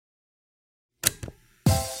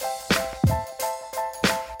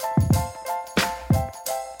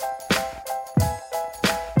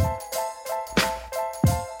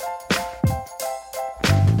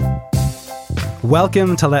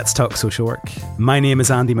Welcome to Let's Talk Social Work. My name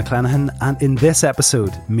is Andy McClenaghan, and in this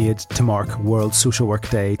episode, made to mark World Social Work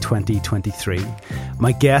Day 2023,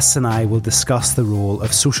 my guests and I will discuss the role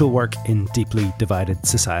of social work in deeply divided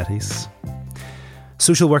societies.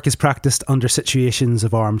 Social work is practiced under situations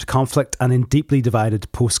of armed conflict and in deeply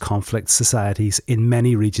divided post-conflict societies in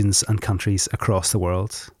many regions and countries across the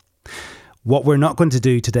world. What we're not going to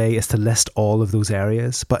do today is to list all of those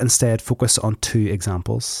areas, but instead focus on two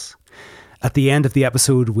examples. At the end of the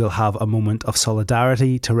episode, we'll have a moment of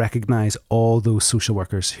solidarity to recognise all those social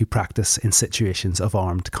workers who practice in situations of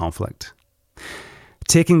armed conflict.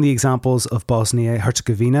 Taking the examples of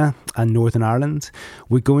Bosnia-Herzegovina and Northern Ireland,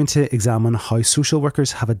 we're going to examine how social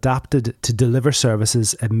workers have adapted to deliver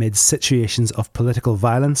services amid situations of political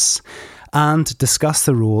violence and discuss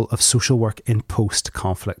the role of social work in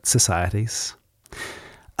post-conflict societies.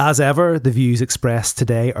 As ever, the views expressed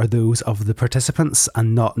today are those of the participants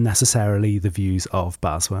and not necessarily the views of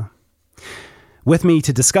BASWA. With me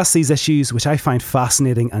to discuss these issues, which I find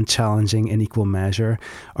fascinating and challenging in equal measure,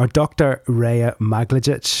 are Dr. Rhea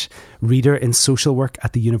Magličić, Reader in Social Work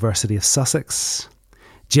at the University of Sussex,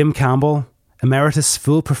 Jim Campbell, Emeritus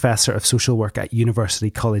Full Professor of Social Work at University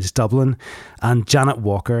College Dublin, and Janet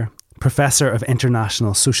Walker, Professor of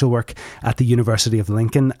International Social Work at the University of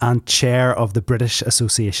Lincoln and Chair of the British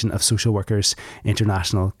Association of Social Workers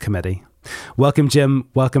International Committee. Welcome, Jim.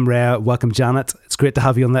 Welcome, Rhea. Welcome, Janet. It's great to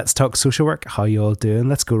have you on Let's Talk Social Work. How are you all doing?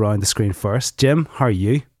 Let's go around the screen first. Jim, how are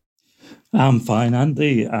you? I'm fine,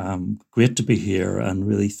 Andy. Great to be here, and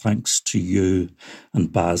really thanks to you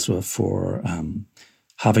and BASWA for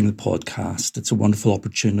having the podcast. It's a wonderful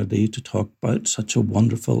opportunity to talk about such a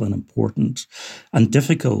wonderful and important and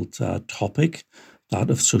difficult topic,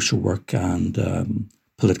 that of social work and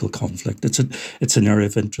political conflict. It's an area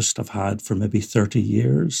of interest I've had for maybe 30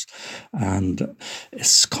 years, and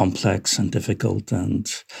it's complex and difficult, and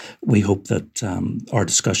we hope that our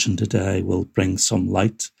discussion today will bring some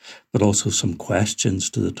light, but also some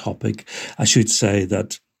questions to the topic. I should say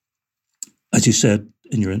that, as you said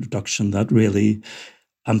in your introduction, that really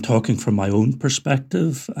I'm talking from my own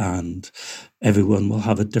perspective, and everyone will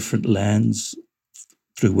have a different lens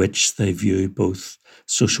through which they view both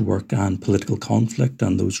social work and political conflict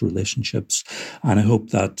and those relationships. And I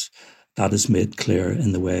hope that that is made clear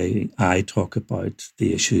in the way I talk about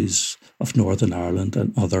the issues of Northern Ireland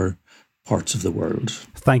and other parts of the world.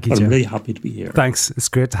 Thank you, Jim. I'm really happy to be here. Thanks. It's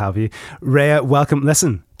great to have you. Rhea, welcome.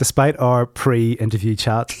 Listen, despite our pre-interview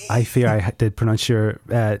chat, I fear I did pronounce your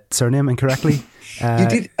surname incorrectly. You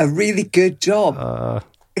did a really good job.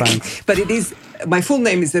 Thanks. But my full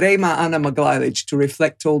name is Rhea Anna Magličić, to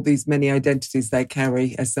reflect all these many identities I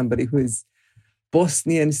carry as somebody who is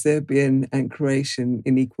Bosnian, Serbian and Croatian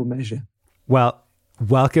in equal measure. Well,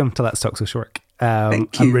 welcome to Let's Talk Social Work.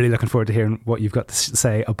 Thank you. I'm really looking forward to hearing what you've got to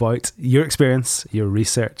say about your experience, your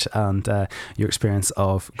research, and your experience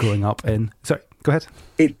of growing up in... Sorry, go ahead.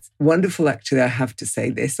 It's wonderful, actually, I have to say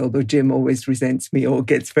this, although Jim always resents me or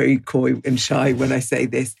gets very coy and shy when I say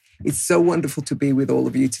this. It's so wonderful to be with all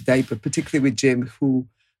of you today, but particularly with Jim, who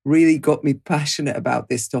really got me passionate about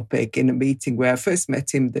this topic in a meeting where I first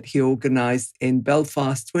met him that he organised in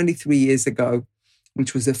Belfast 23 years ago,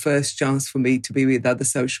 which was the first chance for me to be with other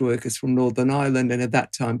social workers from Northern Ireland and at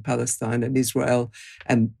that time Palestine and Israel,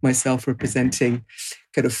 and myself representing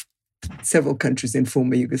kind of several countries in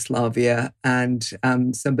former Yugoslavia, and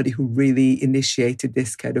somebody who really initiated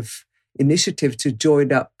this kind of initiative to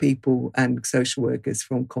join up people and social workers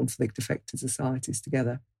from conflict-affected societies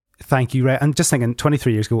together. Thank you, Ray. And just thinking,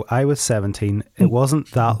 23 years ago, I was 17. It wasn't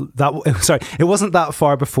it wasn't that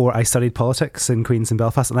far before I studied politics in Queen's in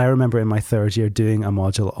Belfast. And I remember in my third year doing a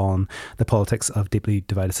module on the politics of deeply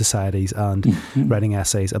divided societies and writing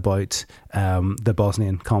essays about the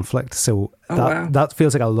Bosnian conflict. So that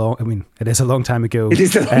feels like it is a long time ago. It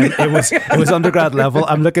is it was undergrad level.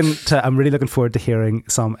 I'm really looking forward to hearing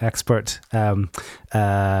some expert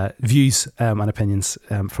views and opinions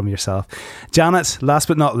from yourself. Janet, last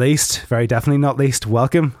but not least, very definitely not least,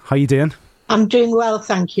 welcome. How are you doing? I'm doing well,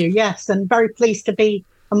 thank you. Yes, and very pleased to be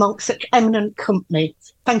amongst such eminent company.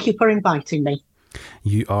 Thank you for inviting me.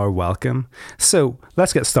 You are welcome. So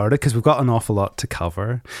let's get started because we've got an awful lot to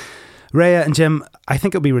cover. Rhea and Jim, I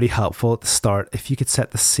think it would be really helpful at the start if you could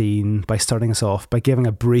set the scene by starting us off by giving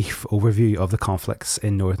a brief overview of the conflicts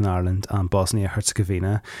in Northern Ireland and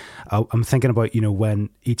Bosnia-Herzegovina. I'm thinking about, when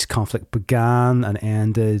each conflict began and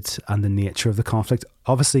ended and the nature of the conflict,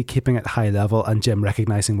 obviously keeping it high level, and Jim,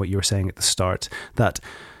 recognising what you were saying at the start, that,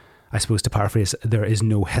 I suppose to paraphrase, there is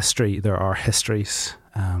no history, there are histories.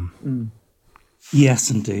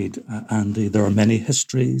 Yes, indeed. And there are many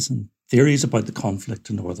histories and theories about the conflict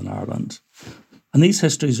in Northern Ireland. And these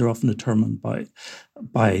histories are often determined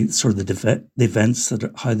by sort of the events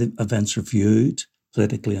how the events are viewed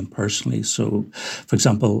politically and personally. So, for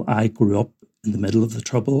example, I grew up in the middle of the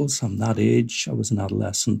Troubles. I'm that age. I was an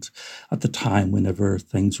adolescent at the time whenever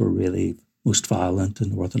things were really most violent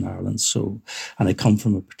in Northern Ireland. So, and I come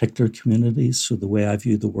from a particular community. So the way I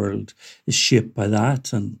view the world is shaped by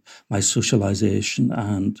that and my socialisation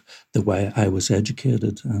and the way I was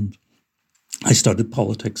educated. And I started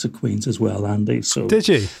politics at Queen's as well, Andy. So did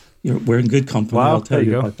you? We're in good company. Wow, I'll tell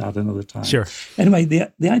you go. about that another time. Sure. Anyway,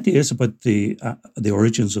 the ideas about the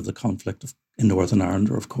origins of the conflict in Northern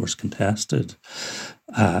Ireland are, of course, contested.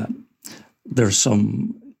 There's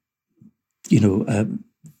some, there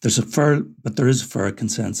is a fair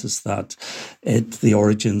consensus that the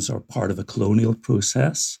origins are part of a colonial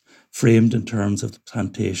process framed in terms of the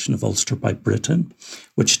plantation of Ulster by Britain,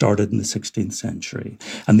 which started in the 16th century.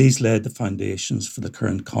 And these laid the foundations for the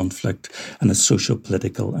current conflict and its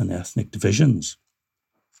socio-political and ethnic divisions.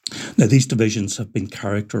 Now, these divisions have been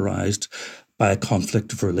characterised by a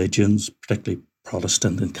conflict of religions, particularly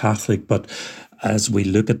Protestant and Catholic, but as we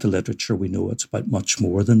look at the literature, we know it's about much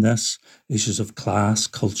more than this. Issues of class,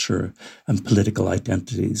 culture, and political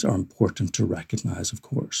identities are important to recognise, of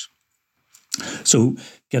course. So,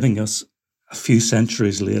 getting us a few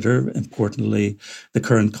centuries later, importantly, the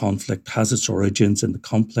current conflict has its origins in the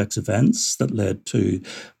complex events that led to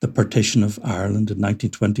the partition of Ireland in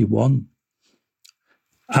 1921.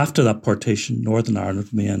 After that partition, Northern Ireland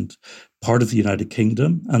remained part of the United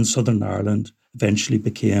Kingdom, and Southern Ireland eventually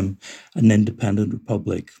became an independent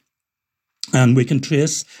republic. And we can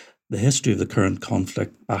trace the history of the current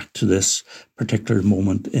conflict back to this particular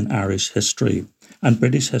moment in Irish history, and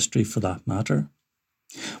British history for that matter.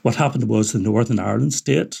 What happened was the Northern Ireland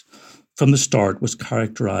state, from the start, was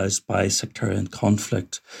characterised by sectarian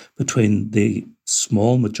conflict between the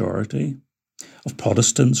small majority of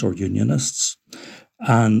Protestants or Unionists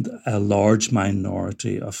and a large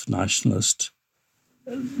minority of nationalists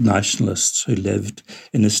who lived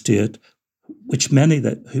in a state which many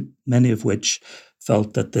of which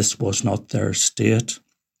felt that this was not their state.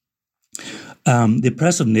 The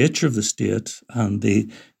oppressive nature of the state and the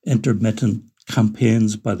intermittent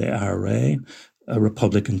campaigns by the IRA, a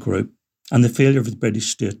Republican group, and the failure of the British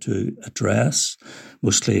state to address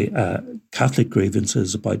mostly Catholic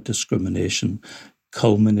grievances about discrimination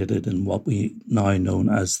culminated in what we now know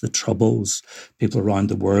as the Troubles. People around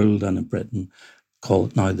the world and in Britain call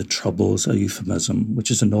it now the Troubles, a euphemism, which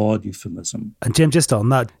is an odd euphemism. And Jim, just on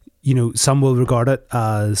that, some will regard it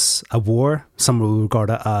as a war, some will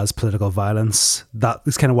regard it as political violence. That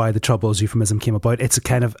is kind of why the Troubles euphemism came about. It's a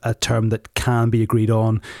kind of a term that can be agreed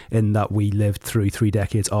on in that we lived through 3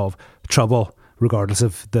 decades of trouble, regardless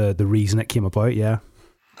of the reason it came about, yeah.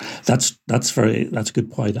 That's a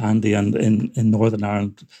good point, Andy. And in Northern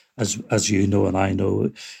Ireland, as you know and I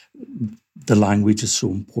know, the language is so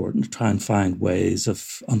important to try and find ways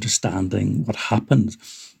of understanding what happened.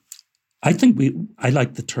 I think I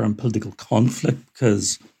like the term political conflict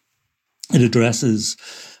because it addresses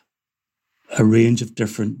a range of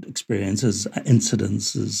different experiences,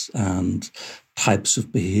 incidences, and types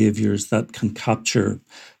of behaviours that can capture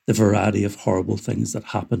the variety of horrible things that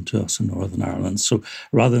happened to us in Northern Ireland. So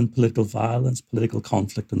rather than political violence, political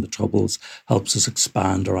conflict and the Troubles helps us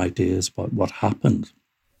expand our ideas about what happened.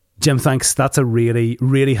 Jim, thanks. That's a really,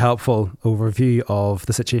 really helpful overview of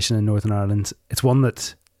the situation in Northern Ireland. It's one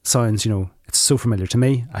that sounds, it's so familiar to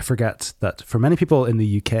me. I forget that for many people in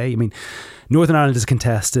the UK, Northern Ireland is a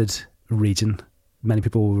contested region. Many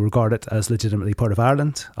people will regard it as legitimately part of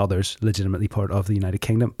Ireland, others legitimately part of the United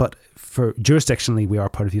Kingdom. But for jurisdictionally, we are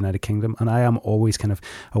part of the United Kingdom. And I am always kind of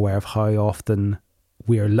aware of how often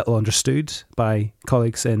we are little understood by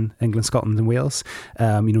colleagues in England, Scotland and Wales.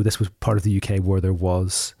 This was part of the UK where there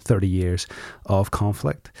was 30 years of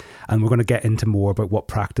conflict. And we're going to get into more about what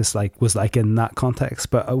practice was like in that context.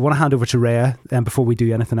 But I want to hand over to Rhea before we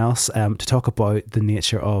do anything else to talk about the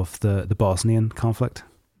nature of the Bosnian conflict.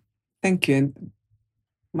 Thank you. And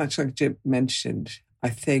much like Jim mentioned, I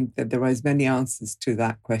think that there are as many answers to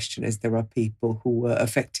that question as there are people who were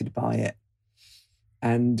affected by it.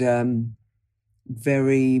 And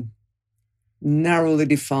very narrowly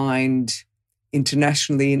defined,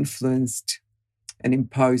 internationally influenced and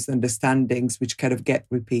imposed understandings which kind of get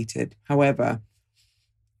repeated. However,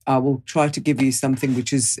 I will try to give you something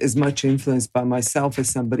which is as much influenced by myself as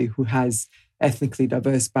somebody who has ethnically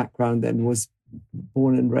diverse background and was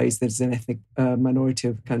born and raised as an ethnic minority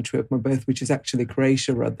of the country of my birth, which is actually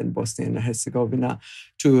Croatia rather than Bosnia and Herzegovina,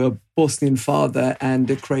 to a Bosnian father and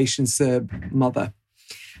a Croatian Serb mother.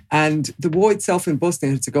 And the war itself in Bosnia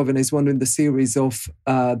and Herzegovina is one in the series of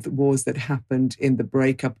the wars that happened in the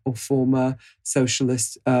breakup of former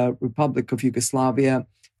Socialist Republic of Yugoslavia,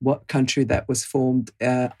 what country that was formed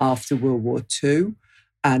after World War II,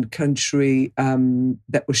 and country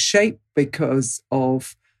that was shaped because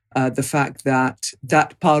of the fact that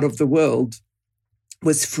that part of the world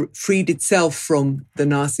was freed itself from the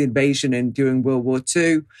Nazi invasion during World War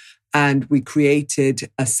II. And we created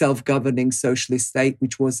a self-governing socialist state,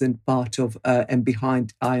 which wasn't part of and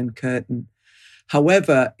behind Iron Curtain.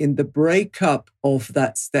 However, in the breakup of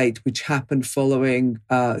that state, which happened following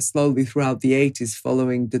slowly throughout the 80s,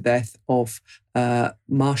 following the death of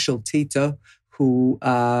Marshal Tito, who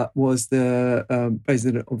was the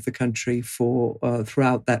president of the country for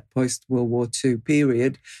throughout that post-World War II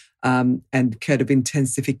period, and kind of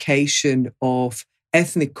intensification of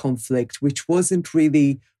ethnic conflict, which wasn't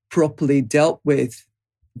really properly dealt with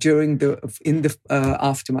in the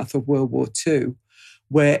aftermath of World War II,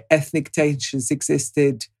 where ethnic tensions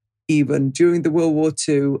existed even during the World War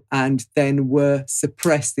II and then were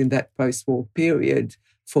suppressed in that post-war period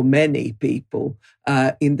for many people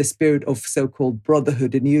in the spirit of so-called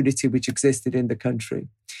brotherhood and unity which existed in the country.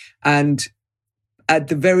 And at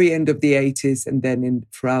the very end of the 80s and then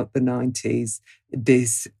throughout the 90s,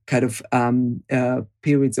 this kind of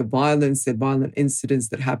periods of violence and violent incidents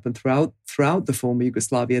that happened throughout the former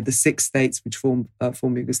Yugoslavia, the 6 states which formed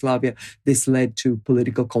former Yugoslavia, this led to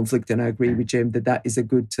political conflict. And I agree with Jim that is a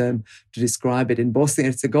good term to describe it. In Bosnia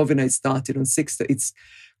and Herzegovina, it started on 6th. It's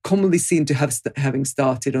commonly seen to having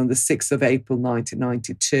started on the 6th of April,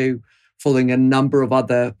 1992, following a number of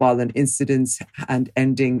other violent incidents and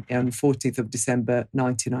ending on 14th of December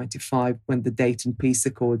 1995 when the Dayton Peace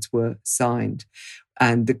Accords were signed.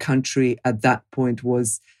 And the country at that point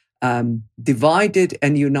was divided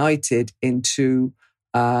and united into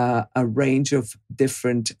a range of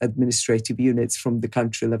different administrative units from the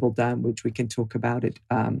country level down, which we can talk about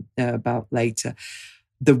later.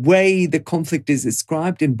 The way the conflict is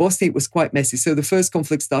described in Bosnia, it was quite messy. So the first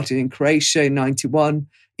conflict started in Croatia in 91.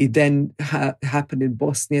 It then happened in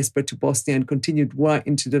Bosnia, spread to Bosnia, and continued right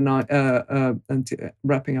into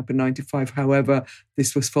wrapping up in 95. However,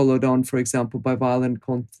 this was followed on, for example, by violent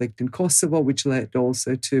conflict in Kosovo, which led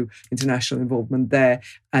also to international involvement there.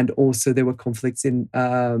 And also there were conflicts in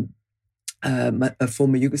a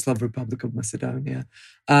former Yugoslav Republic of Macedonia.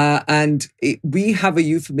 We have a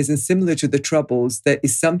euphemism similar to the Troubles that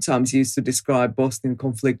is sometimes used to describe Bosnian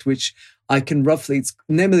conflict, which I can roughly, it's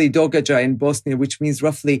Nemili Događaj in Bosnia, which means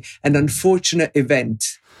roughly an unfortunate event.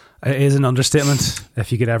 It is an understatement,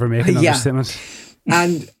 if you could ever make an understatement.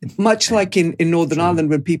 And much like in Northern Ireland,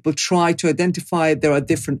 when people try to identify it, there are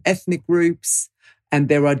different ethnic groups, and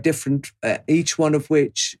there are different, each one of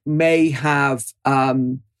which may have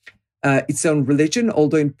its own religion,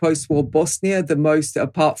 although in post-war Bosnia, the most,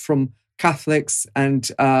 apart from Catholics and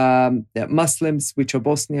Muslims, which are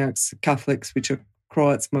Bosniaks, Catholics, which are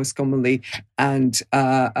Croats most commonly, and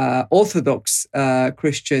Orthodox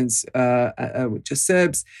Christians, which are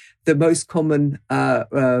Serbs, the most common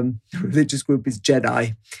religious group is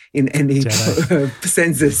Jedi in any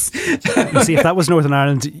census. You see, if that was Northern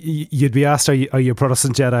Ireland, you'd be asked, are you a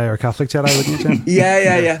Protestant Jedi or a Catholic Jedi, wouldn't you, Jim?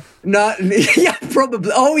 Yeah.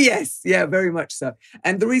 Probably. Oh, yes. Yeah, very much so.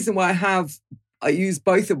 And the reason why I use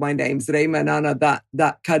both of my names, Rejma and Ana,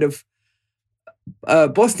 that kind of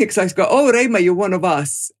Bosniaks like to go, oh, Rejma, you're one of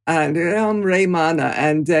us. And I'm Rejma Ana.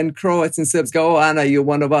 And then Croats and Serbs go, oh, Ana, you're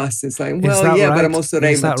one of us. It's like, well, yeah, right? But I'm also Rejma too.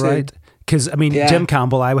 Is that right? Because, I mean, Jim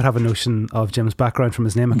Campbell, I would have a notion of Jim's background from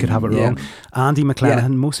his name. I could have it wrong. Andy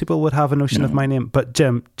McClenaghan, most people would have a notion of my name. But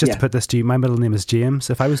Jim, just to put this to you, my middle name is James.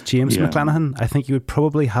 If I was James McClenaghan, I think you would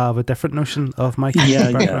probably have a different notion of my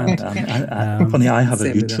background. Funny, I have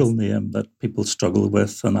a neutral name that people struggle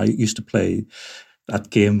with. And I used to play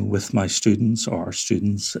that game with my students or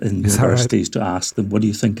students in universities to ask them, what do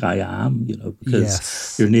you think I am? You know,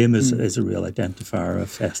 because your name is a real identifier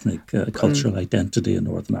of ethnic, cultural identity in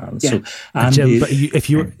Northern Ireland. So, Jim, but if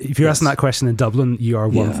you're asking that question in Dublin, you are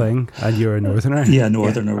one thing and you're a Northerner. Yeah,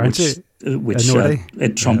 Northerner, which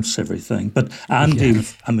it trumps everything. But Andy,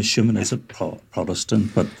 I'm assuming, is a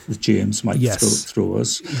Protestant, but James might throw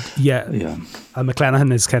us. Yeah. And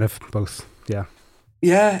McClenaghan is kind of both. Yeah.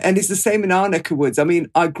 Yeah, and it's the same in our neck of woods. I mean,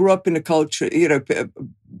 I grew up in a culture,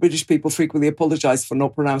 British people frequently apologise for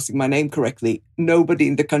not pronouncing my name correctly. Nobody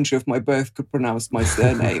in the country of my birth could pronounce my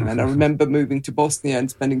surname. And I remember moving to Bosnia and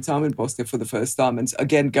spending time in Bosnia for the first time. And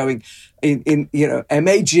again, going in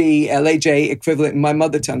MAG, LAJ equivalent in my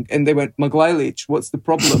mother tongue. And they went, Maglajlić, what's the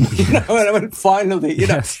problem? And I went, finally,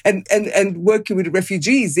 and working with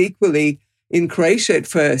refugees equally, in Croatia at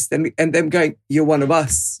first, and them going, "You're one of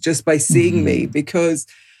us," just by seeing me, because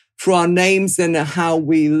for our names and how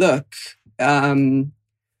we look,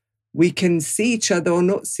 we can see each other or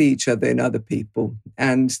not see each other in other people.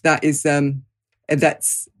 And that is, and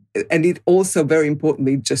it also, very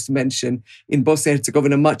importantly, just to mention, in Bosnia and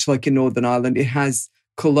Herzegovina, much like in Northern Ireland, it has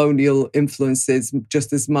colonial influences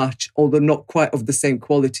just as much, although not quite of the same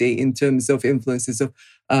quality in terms of influences of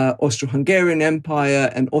Austro-Hungarian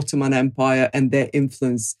Empire and Ottoman Empire and their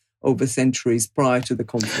influence over centuries prior to the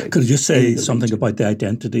conflict. Could you say something about the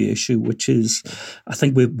identity issue, which is, I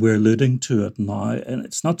think we're alluding to it now, and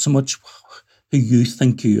it's not so much who you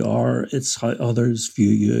think you are, it's how others view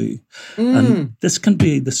you. And this can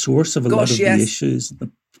be the source of a lot of the issues,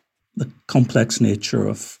 the complex nature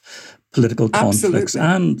of political conflicts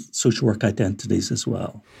and social work identities as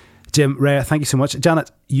well. Jim, Rhea, thank you so much.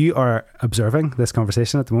 Janet, you are observing this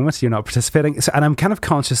conversation at the moment. You're not participating. And I'm kind of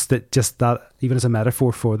conscious that just that, even as a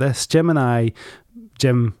metaphor for this, Jim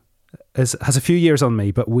has a few years on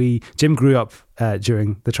me, but Jim grew up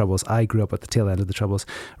during the Troubles. I grew up at the tail end of the Troubles.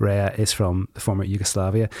 Rhea is from the former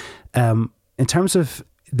Yugoslavia. In terms of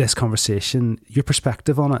this conversation, your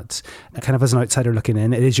perspective on it, kind of as an outsider looking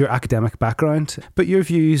in, it is your academic background, but your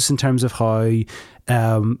views in terms of how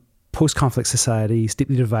post-conflict societies,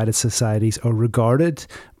 deeply divided societies are regarded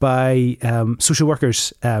by social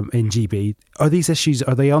workers in GB. Are these issues,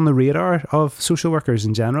 are they on the radar of social workers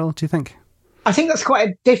in general, do you think? I think that's quite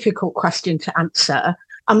a difficult question to answer.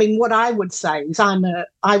 I mean, what I would say is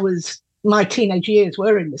my teenage years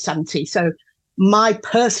were in the 70s, so my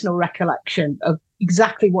personal recollection of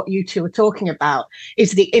exactly what you two are talking about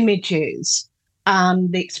is the images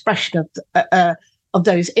and the expression of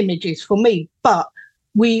those images for me. But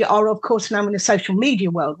we are, of course, now in a social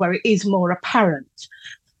media world where it is more apparent.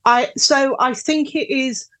 So I think it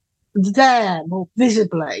is there more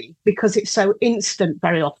visibly because it's so instant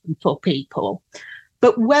very often for people.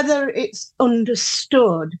 But whether it's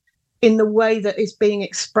understood in the way that is being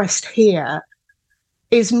expressed here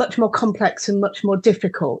is much more complex and much more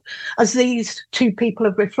difficult. As these two people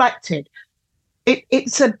have reflected,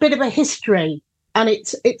 it's a bit of a history, and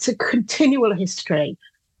it's a continual history.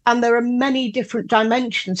 And there are many different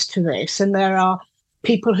dimensions to this. And there are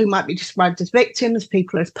people who might be described as victims,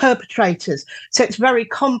 people as perpetrators. So it's very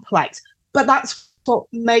complex. But that's what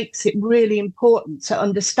makes it really important to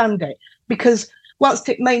understand it. Because whilst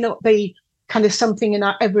it may not be kind of something in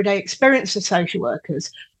our everyday experience as social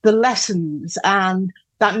workers, the lessons and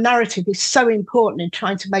that narrative is so important in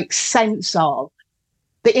trying to make sense of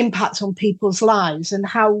the impacts on people's lives and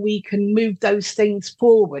how we can move those things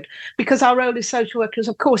forward. Because our role as social workers,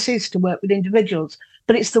 of course, is to work with individuals,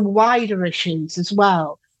 but it's the wider issues as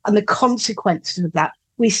well and the consequences of that.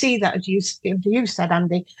 We see that, as you said,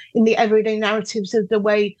 Andy, in the everyday narratives of the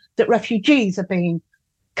way that refugees are being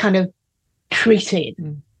kind of treated.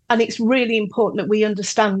 And it's really important that we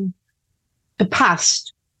understand the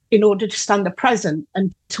past in order to stand the present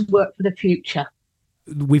and to work for the future.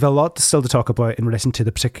 We've a lot still to talk about in relation to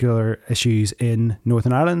the particular issues in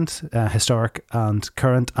Northern Ireland, historic and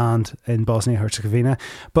current, and in Bosnia and Herzegovina.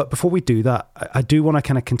 But before we do that, I do want to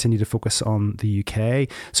kind of continue to focus on the UK.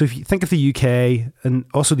 So if you think of the UK and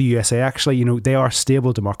also the USA, actually, you know, they are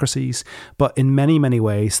stable democracies, but in many, many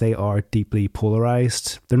ways, they are deeply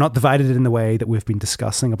polarised. They're not divided in the way that we've been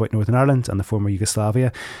discussing about Northern Ireland and the former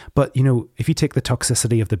Yugoslavia. But, you know, if you take the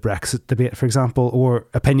toxicity of the Brexit debate, for example, or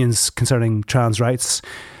opinions concerning trans rights,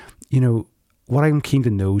 you know, what I'm keen to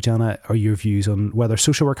know, Janet, are your views on whether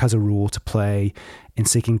social work has a role to play in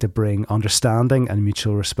seeking to bring understanding and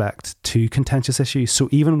mutual respect to contentious issues. So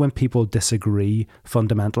even when people disagree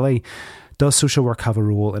fundamentally, does social work have a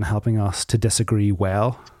role in helping us to disagree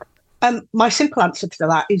well? My simple answer to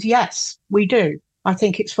that is yes, we do. I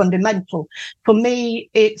think it's fundamental. For me,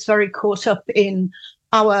 it's very caught up in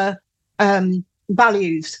our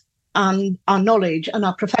values and our knowledge and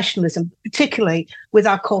our professionalism, particularly with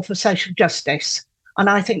our call for social justice. And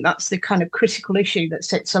I think that's the kind of critical issue that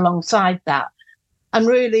sits alongside that. And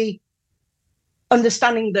really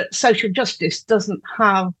understanding that social justice doesn't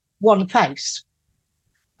have one face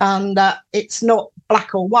and that it's not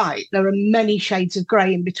black or white. There are many shades of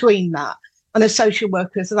grey in between that. And as social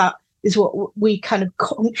workers, that is what we kind of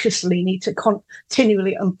consciously need to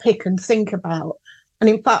continually unpick and think about. And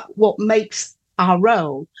in fact, what makes our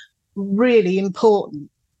role really important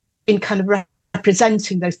in kind of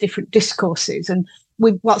representing those different discourses. And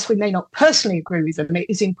whilst we may not personally agree with them, it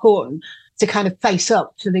is important to kind of face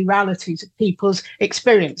up to the realities of people's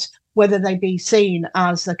experience, whether they be seen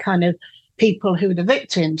as the kind of people who are the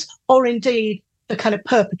victims or indeed the kind of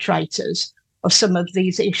perpetrators of some of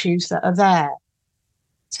these issues that are there.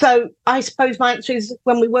 So I suppose my answer is,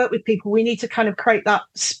 when we work with people, we need to kind of create that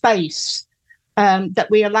space that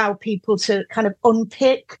we allow people to kind of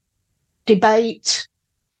unpick, debate,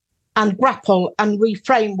 and grapple and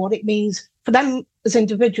reframe what it means for them as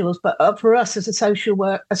individuals, but for us as a social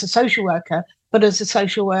worker, but as a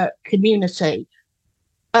social work community,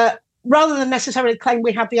 rather than necessarily claim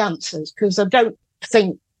we have the answers, because I don't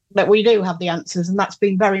think that we do have the answers, and that's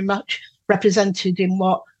been very much represented in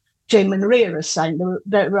what Jim and Ria are saying.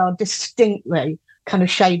 There are distinctly kind of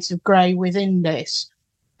shades of grey within this.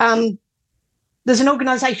 There's an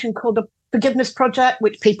organisation called the Forgiveness Project,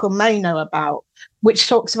 which people may know about, which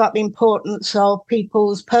talks about the importance of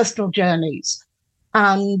people's personal journeys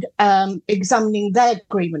and examining their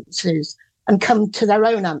grievances and come to their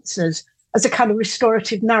own answers as a kind of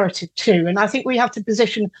restorative narrative too. And I think we have to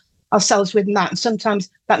position ourselves within that. And sometimes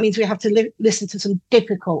that means we have to listen to some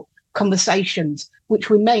difficult conversations, which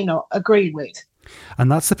we may not agree with. And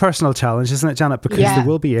that's the personal challenge, isn't it, Janet? Because there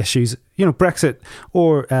will be issues, Brexit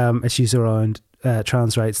or issues around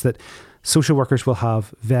trans rights, that social workers will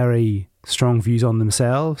have very strong views on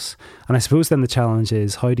themselves. And I suppose then the challenge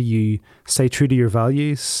is, how do you stay true to your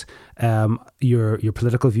values, your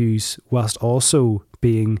political views, whilst also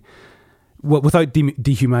being, without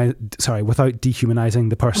dehumanizing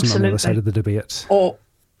the person on the other side of the debate. Or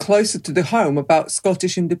closer to the home, about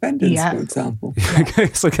Scottish independence, for example.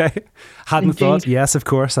 It's okay. Hadn't thought. Yes, of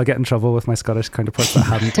course. I'll get in trouble with my Scottish counterparts that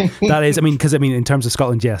hadn't. That is, because in terms of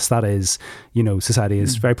Scotland, yes, that is, society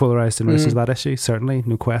is very polarised in relation to that issue, certainly,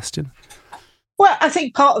 no question. Well, I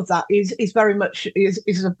think part of that is very much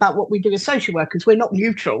is about what we do as social workers. We're not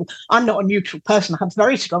neutral. I'm not a neutral person. I have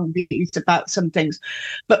very strong views about some things.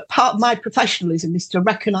 But part of my professionalism is to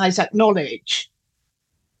recognise, acknowledge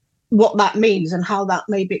what that means and how that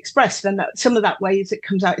may be expressed. And some of that ways it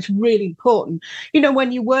comes out is really important.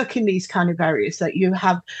 When you work in these kind of areas, that you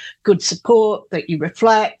have good support, that you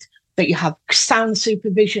reflect, that you have sound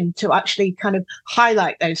supervision to actually kind of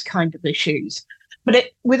highlight those kind of issues. But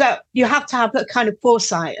you have to have that kind of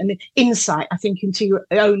foresight and insight, I think, into your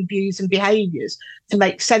own views and behaviours to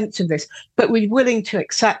make sense of this. But we're willing to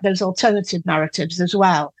accept those alternative narratives as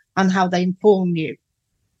well, and how they inform you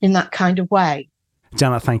in that kind of way.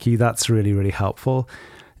 Janet, thank you. That's really, really helpful.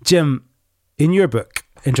 Jim, in your book,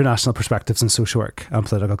 International Perspectives in Social Work and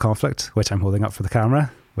Political Conflict, which I'm holding up for the camera,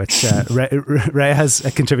 which Ray has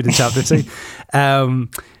contributed chapter to,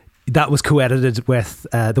 that was co-edited with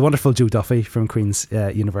the wonderful Jo Duffy from Queen's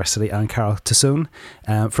University and Carol Tassone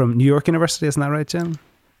from New York University. Isn't that right, Jim?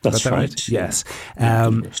 That's right. Yes.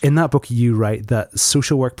 In that book, you write that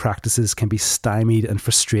social work practices can be stymied and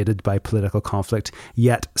frustrated by political conflict,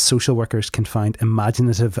 yet social workers can find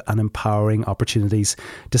imaginative and empowering opportunities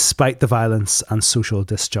despite the violence and social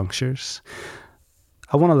disjunctures.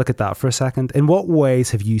 I want to look at that for a second. In what ways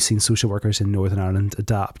have you seen social workers in Northern Ireland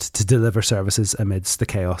adapt to deliver services amidst the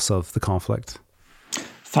chaos of the conflict?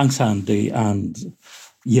 Thanks, Andy. And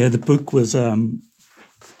the book was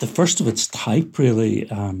the first of its type, really.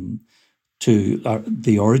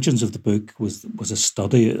 The origins of the book was a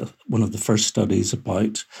study, one of the first studies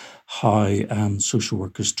about how social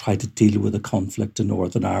workers try to deal with a conflict in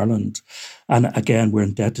Northern Ireland. And again, we're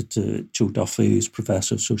indebted to Jo Duffy, who's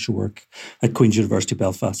Professor of Social Work at Queen's University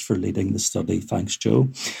Belfast, for leading the study. Thanks, Jo.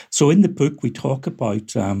 So in the book, we talk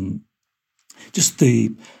about just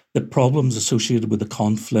the problems associated with the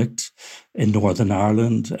conflict in Northern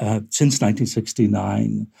Ireland. Since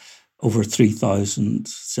 1969, over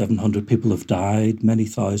 3,700 people have died, many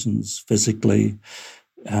thousands physically,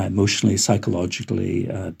 emotionally, psychologically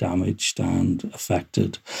damaged and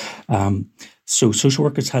affected. So social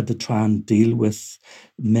workers had to try and deal with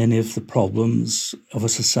many of the problems of a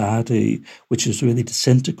society which was really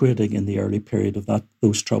disintegrating in the early period of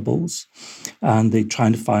those troubles, and they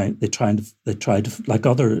tried to, like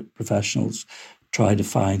other professionals, try to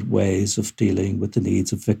find ways of dealing with the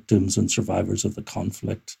needs of victims and survivors of the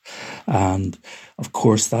conflict. And of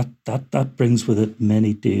course, that brings with it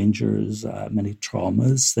many dangers, many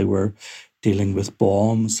traumas. They were dealing with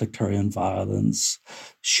bombs, sectarian violence,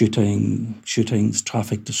 shootings,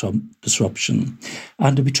 traffic disruption.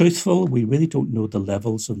 And to be truthful, we really don't know the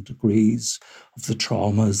levels and degrees of the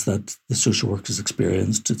traumas that the social workers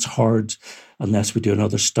experienced. It's hard, unless we do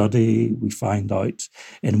another study, we find out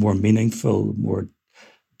in a more meaningful, more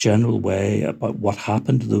general way about what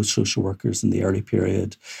happened to those social workers in the early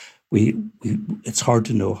period. It's hard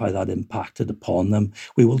to know how that impacted upon them.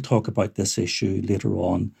 We will talk about this issue later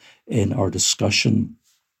on in our discussion.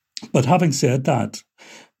 But having said that,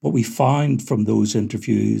 what we found from those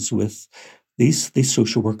interviews with these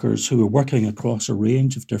social workers who were working across a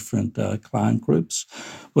range of different client groups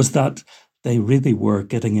was that they really were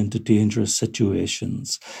getting into dangerous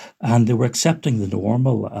situations, and they were accepting the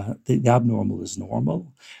normal. The abnormal is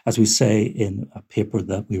normal. As we say in a paper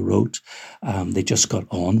that we wrote, they just got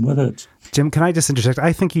on with it. Jim, can I just interject?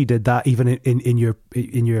 I think you did that even in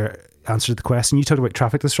your answer to the question. You talked about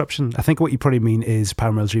traffic disruption. I think what you probably mean is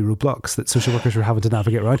paramilitary roadblocks that social workers were having to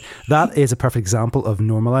navigate around. That is a perfect example of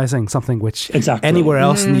normalising something which anywhere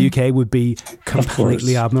else in the UK would be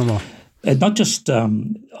completely abnormal. Not just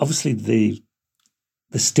obviously the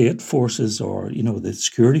state forces or the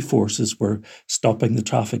security forces were stopping the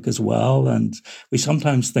traffic as well, and we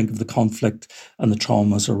sometimes think of the conflict and the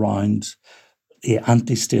traumas around the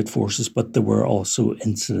anti-state forces, but there were also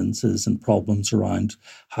incidences and problems around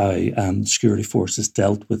how security forces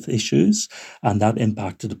dealt with issues, and that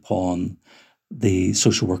impacted upon the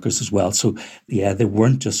social workers as well. So they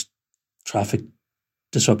weren't just traffic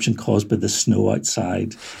disruption caused by the snow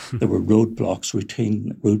outside. There were roadblocks,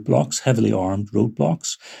 routine roadblocks, heavily armed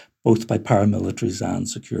roadblocks, both by paramilitaries and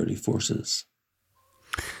security forces.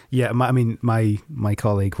 Yeah, my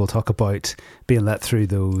colleague will talk about being let through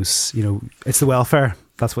those, it's the welfare.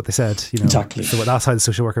 That's what they said. Exactly. So that's how the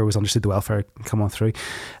social worker was understood the welfare come on through.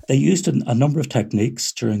 They used a number of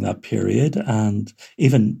techniques during that period, and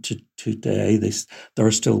even to today, there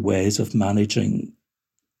are still ways of managing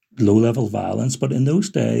low-level violence. But in those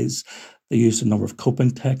days, they used a number of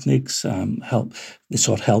coping techniques, they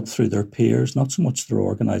sought help through their peers, not so much through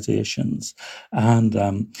organisations. And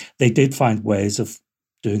they did find ways of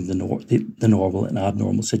doing the normal and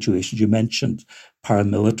abnormal situations. You mentioned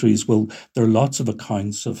paramilitaries. Well, there are lots of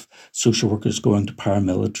accounts of social workers going to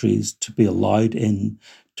paramilitaries to be allowed in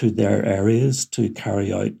to their areas to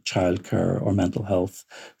carry out childcare or mental health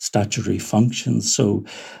statutory functions. So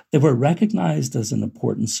they were recognised as an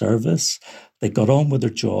important service. They got on with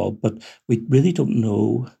their job, but we really don't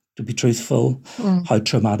know, to be truthful, how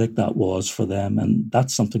traumatic that was for them. And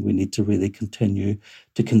that's something we need to really continue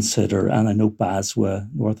to consider. And I know BASWA,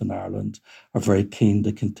 Northern Ireland, are very keen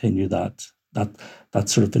to continue that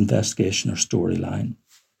sort of investigation or storyline.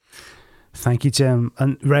 Thank you, Jim.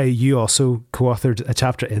 And Ray, you also co-authored a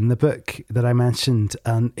chapter in the book that I mentioned.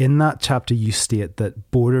 And in that chapter, you state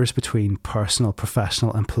that borders between personal,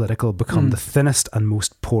 professional and political become the thinnest and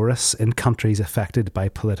most porous in countries affected by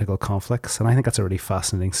political conflicts. And I think that's a really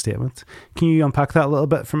fascinating statement. Can you unpack that a little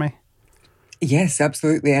bit for me? Yes,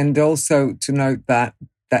 absolutely. And also to note that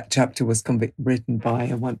chapter was written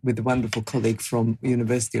by with a wonderful colleague from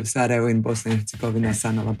University of Sarajevo in Bosnia and Herzegovina,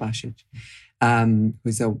 Sanela Basic.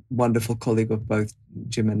 Who's a wonderful colleague of both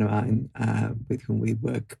Jim and mine, with whom we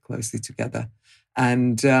work closely together.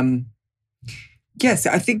 And yes,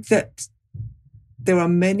 I think that there are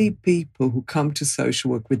many people who come to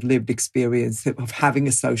social work with lived experience of having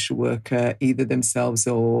a social worker, either themselves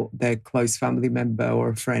or their close family member or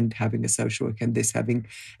a friend having a social worker, and this having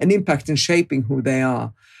an impact in shaping who they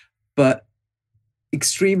are. But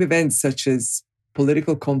extreme events such as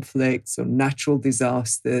political conflicts or natural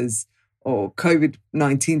disasters or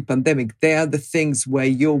COVID-19 pandemic, they are the things where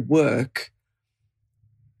your work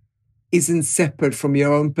isn't separate from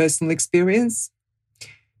your own personal experience.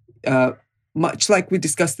 Much like we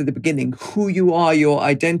discussed at the beginning, who you are, your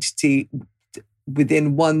identity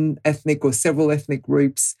within one ethnic or several ethnic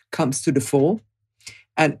groups comes to the fore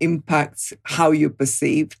and impacts how you're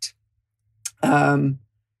perceived.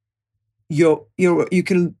 Your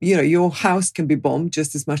house can be bombed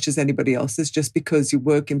just as much as anybody else's. Just because you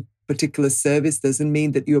work in particular service doesn't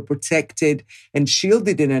mean that you're protected and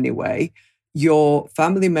shielded in any way. Your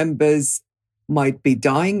family members might be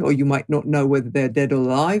dying, or you might not know whether they're dead or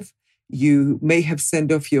alive. You may have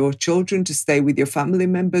sent off your children to stay with your family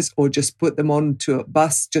members, or just put them onto a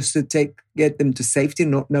bus just to get them to safety,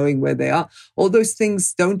 not knowing where they are. All those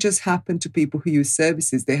things don't just happen to people who use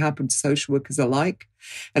services. They happen to social workers alike.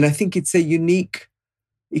 And I think it's a unique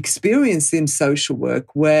experience in social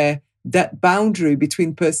work where that boundary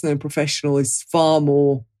between personal and professional is far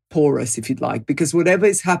more porous, if you'd like, because whatever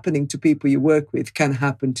is happening to people you work with can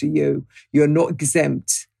happen to you. You're not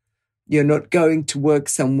exempt. You're not going to work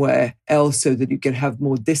somewhere else so that you can have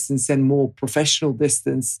more distance and more professional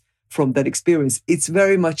distance from that experience. It's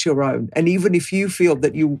very much your own. And even if you feel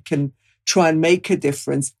that you can try and make a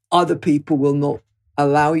difference, other people will not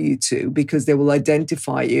allow you to, because they will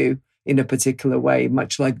identify you in a particular way,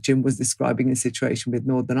 much like Jim was describing the situation with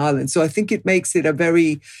Northern Ireland. So I think it makes it a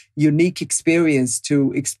very unique experience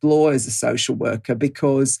to explore as a social worker,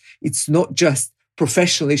 because it's not just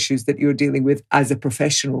professional issues that you're dealing with as a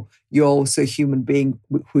professional, you're also a human being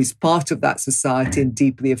who is part of that society and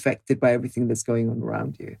deeply affected by everything that's going on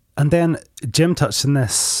around you. And then Jim touched on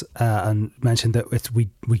this and mentioned that we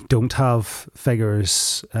don't have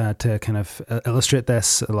figures to kind of illustrate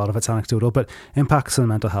this. A lot of it's anecdotal, but impacts on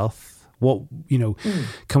mental health. What,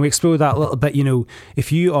 can we explore that a little bit?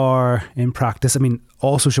 If you are in practice, I mean,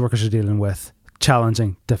 all social workers are dealing with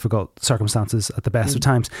challenging, difficult circumstances at the best of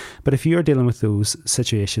times. But if you're dealing with those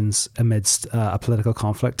situations amidst a political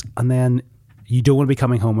conflict, and then you don't want to be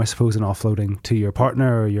coming home, I suppose, and offloading to your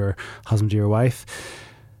partner or your husband or your wife,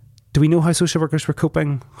 do we know how social workers were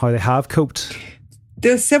coping, how they have coped?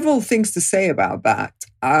 There are several things to say about that.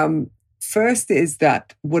 First is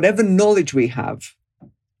that whatever knowledge we have,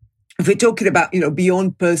 if we're talking about,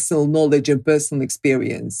 beyond personal knowledge and personal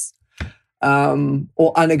experience,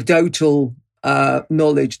 or anecdotal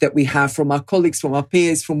knowledge that we have from our colleagues, from our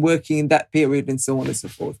peers, from working in that period and so on and so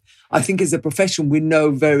forth. I think as a profession, we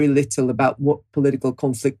know very little about what political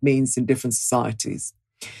conflict means in different societies.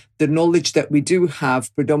 The knowledge that we do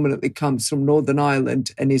have predominantly comes from Northern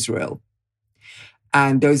Ireland and Israel.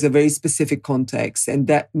 And those are very specific contexts. And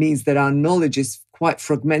that means that our knowledge is quite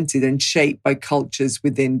fragmented and shaped by cultures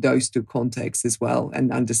within those two contexts as well,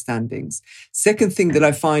 and understandings. Second thing that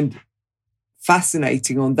I find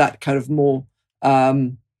fascinating on that kind of more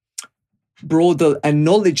broader and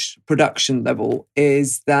knowledge production level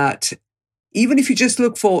is that even if you just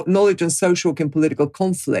look for knowledge on social and political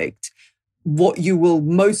conflict, what you will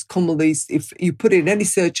most commonly, if you put in any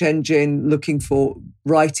search engine looking for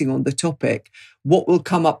writing on the topic, what will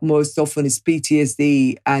come up most often is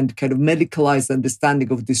PTSD and kind of medicalized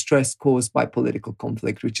understanding of distress caused by political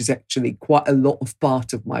conflict, which is actually quite a lot of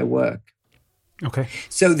part of my work. Okay.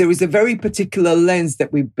 So there is a very particular lens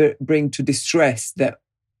that we bring to distress that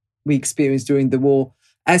we experienced during the war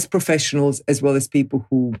as professionals, as well as people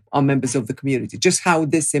who are members of the community, just how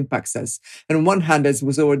this impacts us. And on one hand, as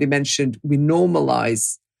was already mentioned, we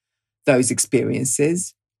normalize those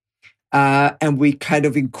experiences and we kind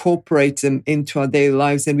of incorporate them into our daily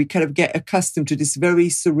lives, and we kind of get accustomed to this very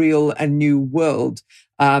surreal and new world.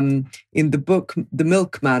 In the book, The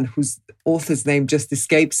Milkman, whose author's name just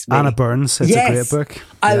escapes me. Anna Burns. It's a great book.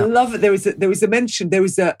 I love it. There was a mention. There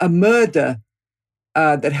was a murder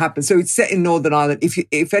that happened. So it's set in Northern Ireland.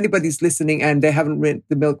 If anybody's listening and they haven't read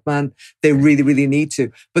The Milkman, they really, really need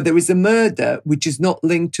to. But there is a murder which is not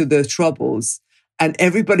linked to the Troubles, and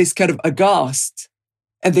everybody's kind of aghast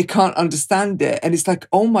and they can't understand it. And it's like,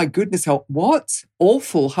 oh my goodness, what?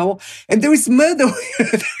 Awful. And there is murder.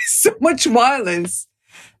 There is so much violence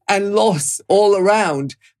and loss all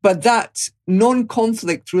around. But that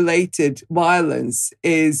non-conflict related violence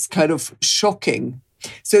is kind of shocking.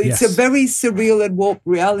 So it's a very surreal and warped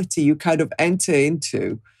reality you kind of enter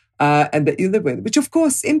into and that you live with, which of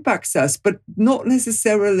course impacts us, but not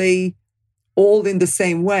necessarily all in the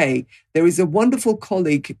same way. There is a wonderful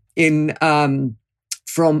colleague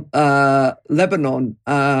from Lebanon,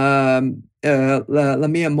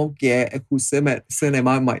 Lamia Moghie, whose surname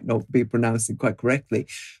I might not be pronouncing quite correctly,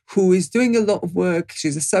 who is doing a lot of work.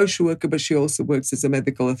 She's a social worker, but she also works as a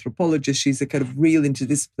medical anthropologist. She's a kind of real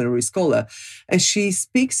interdisciplinary scholar. And she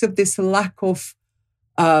speaks of this lack of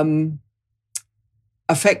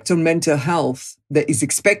effect on mental health that is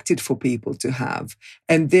expected for people to have.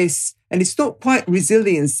 And it's not quite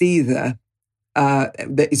resilience either.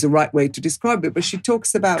 That is a right way to describe it, but she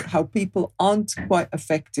talks about how people aren't quite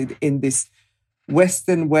affected in this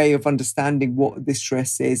Western way of understanding what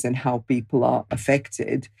distress is and how people are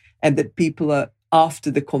affected, and that people are, after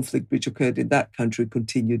the conflict which occurred in that country,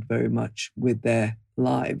 continued very much with their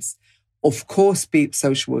lives. Of course,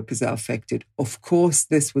 social workers are affected. Of course,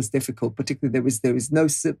 this was difficult. Particularly, there was no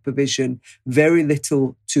supervision, very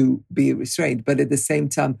little to be restrained. But at the same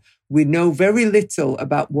time, we know very little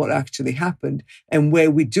about what actually happened. And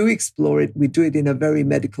where we do explore it, we do it in a very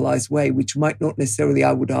medicalized way, which might not necessarily,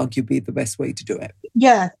 I would argue, be the best way to do it.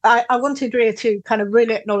 Yeah, I wanted Ria to kind of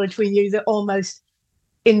really acknowledge with you that almost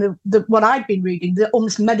in the what I've been reading, the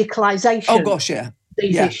almost medicalization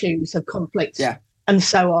these issues of conflict and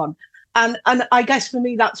so on. And I guess for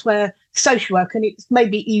me, that's where social work, and it's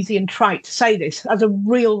maybe easy and trite to say this, has a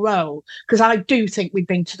real role, because I do think we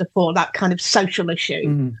bring to the fore that kind of social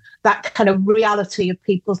issue, that kind of reality of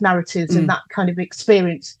people's narratives and that kind of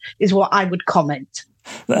experience is what I would comment.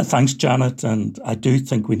 Thanks, Janet. And I do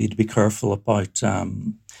think we need to be careful about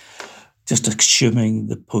just assuming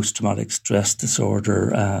the post-traumatic stress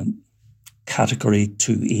disorder category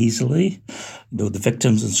too easily. The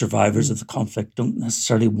victims and survivors of the conflict don't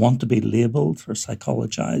necessarily want to be labelled or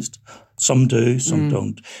psychologized. Some do, some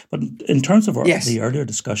don't. But in terms of the earlier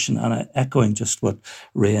discussion, and echoing just what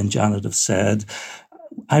Ray and Janet have said,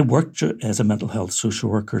 I worked as a mental health social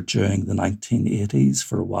worker during the 1980s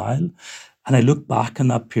for a while. And I look back in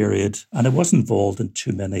that period, and I was involved in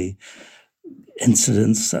too many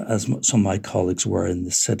incidents, as some of my colleagues were in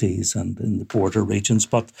the cities and in the border regions.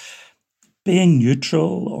 But being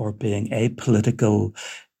neutral or being apolitical,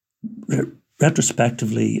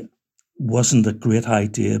 retrospectively, wasn't a great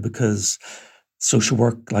idea, because social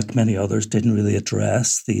work, like many others, didn't really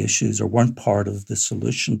address the issues or weren't part of the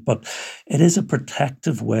solution. But it is a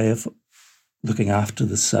protective way of looking after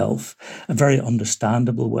the self, a very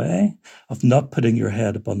understandable way of not putting your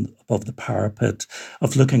head above the parapet,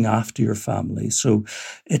 of looking after your family. So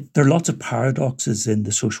there are lots of paradoxes in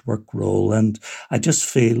the social work role. And I just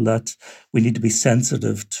feel that we need to be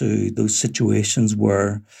sensitive to those situations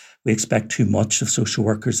where we expect too much of social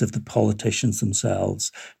workers if the politicians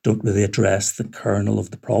themselves don't really address the kernel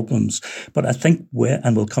of the problems. But I think,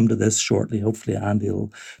 and we'll come to this shortly, hopefully Andy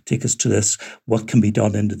will take us to this, what can be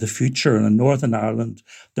done into the future. And in Northern Ireland,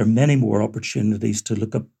 there are many more opportunities to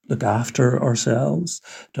look after ourselves,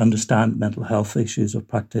 to understand mental health issues of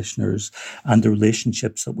practitioners and the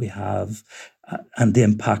relationships that we have and the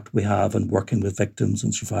impact we have in working with victims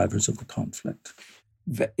and survivors of the conflict.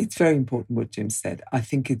 It's very important what Jim said. I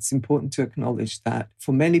think it's important to acknowledge that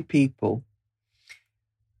for many people,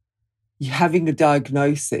 having a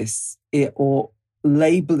diagnosis or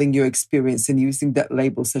labeling your experience and using that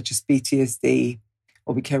label, such as PTSD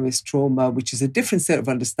or vicarious trauma, which is a different set of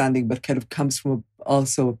understanding, but kind of comes from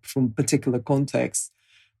particular context.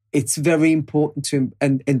 It's very important to,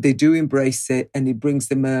 and they do embrace it, and it brings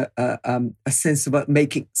them a sense of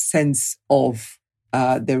making sense of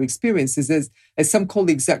their experiences. As some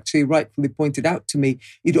colleagues actually rightfully pointed out to me,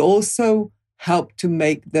 it also helped to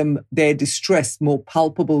make their distress more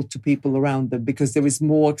palpable to people around them, because there is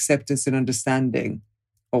more acceptance and understanding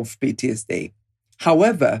of PTSD.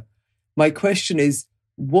 However, my question is,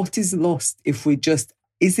 what is lost if we just,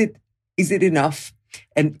 is it enough?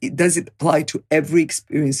 And does it apply to every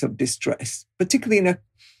experience of distress, particularly on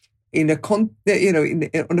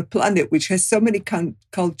a planet which has so many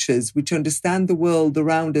cultures which understand the world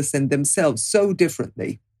around us and themselves so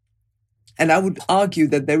differently? And I would argue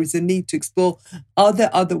that there is a need to explore, are there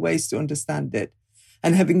other ways to understand it?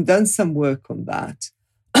 And having done some work on that,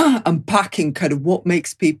 unpacking kind of what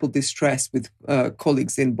makes people distressed with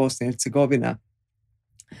colleagues in Bosnia and Herzegovina,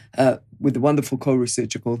 with a wonderful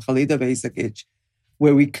co-researcher called Halida Vezagic,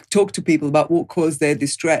 where we talk to people about what caused their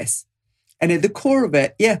distress. And at the core of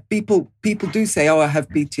it, people do say, oh, I have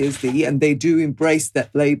PTSD, and they do embrace that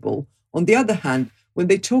label. On the other hand, when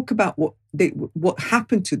they talk about what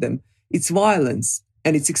happened to them, it's violence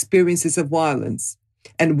and it's experiences of violence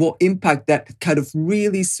and what impact that kind of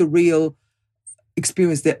really surreal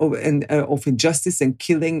experience of injustice and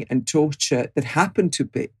killing and torture that happened to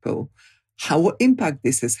people, what impact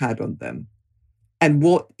this has had on them, and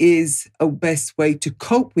what is a best way to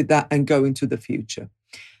cope with that and go into the future.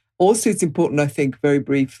 Also, it's important, I think, very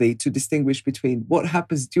briefly, to distinguish between what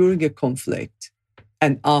happens during a conflict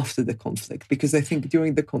and after the conflict, because I think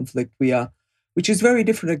during the conflict which is very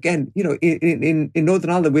different. Again, in Northern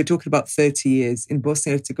Ireland, we're talking about 30 years. In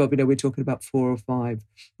Bosnia and Herzegovina, we're talking about 4 or 5.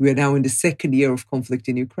 We are now in the second year of conflict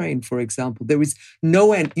in Ukraine, for example. There is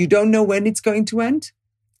no end. You don't know when it's going to end.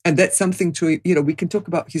 And that's something we can talk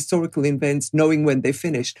about historical events, knowing when they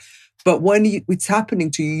finished. But when it's happening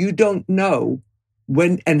to you, you don't know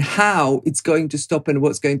when and how it's going to stop and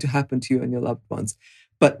what's going to happen to you and your loved ones.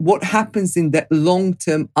 But what happens in that long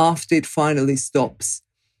term after it finally stops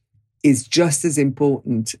is just as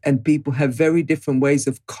important. And people have very different ways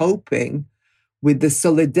of coping with the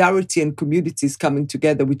solidarity and communities coming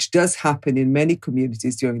together, which does happen in many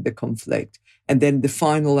communities during the conflict. And then the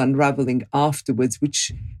final unraveling afterwards,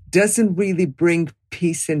 which doesn't really bring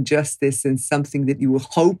peace and justice and something that you were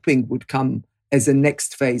hoping would come as a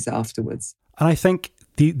next phase afterwards. And I think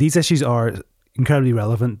these issues are incredibly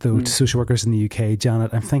relevant, though, to social workers in the UK.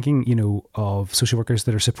 Janet, I'm thinking, of social workers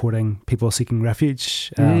that are supporting people seeking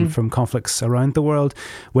refuge from conflicts around the world,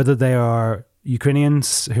 whether they are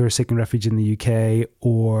Ukrainians who are seeking refuge in the UK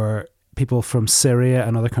or people from Syria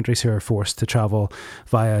and other countries who are forced to travel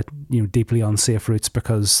via, deeply unsafe routes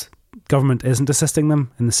because government isn't assisting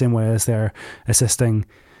them in the same way as they're assisting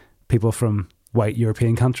people from white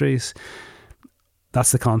European countries.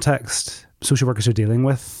 That's the context social workers are dealing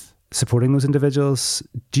with, supporting those individuals.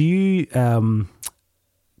 Do you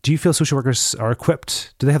feel social workers are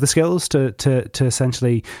equipped? Do they have the skills to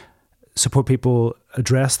essentially support people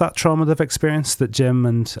address that trauma they've experienced that Jim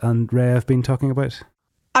and Ray have been talking about?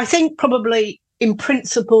 I think probably in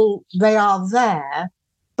principle they are there,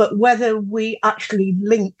 but whether we actually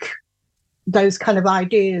link those kind of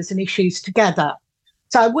ideas and issues together.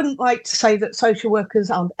 So I wouldn't like to say that social workers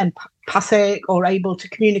are empathic or able to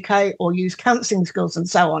communicate or use counselling skills and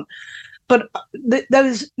so on. But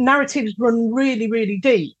those narratives run really, really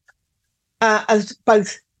deep, as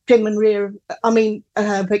both Jim and Ria,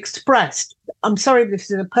 have expressed. I'm sorry, this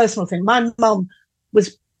is a personal thing. My mum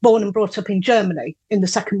was born and brought up in Germany in the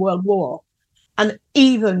Second World War. And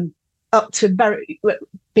even up to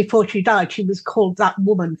before she died, she was called that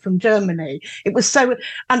woman from Germany. It was so,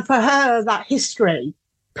 and for her, that history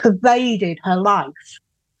pervaded her life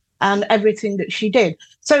and everything that she did.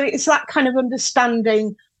 So it's that kind of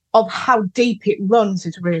understanding of how deep it runs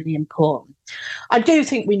is really important. I do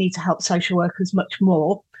think we need to help social workers much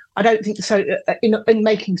more. I don't think so in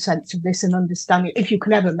making sense of this and understanding, if you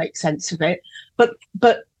can ever make sense of it,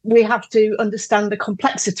 but we have to understand the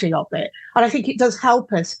complexity of it. And I think it does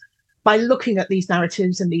help us by looking at these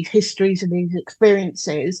narratives and these histories and these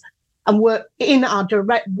experiences and work in our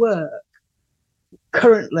direct work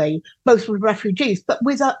currently, both with refugees, but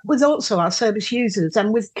with also our service users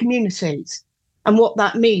and with communities and what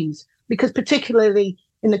that means. Because particularly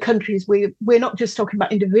in the countries, we're not just talking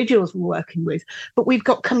about individuals we're working with, but we've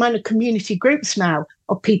got kind of community groups now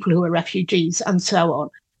of people who are refugees and so on.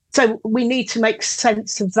 So we need to make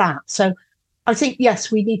sense of that. So I think,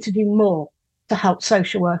 yes, we need to do more to help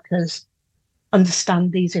social workers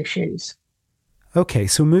understand these issues. Okay,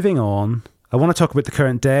 so moving on, I want to talk about the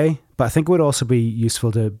current day, but I think it would also be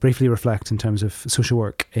useful to briefly reflect in terms of social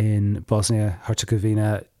work in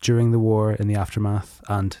Bosnia-Herzegovina during the war, in the aftermath,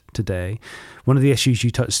 and today. One of the issues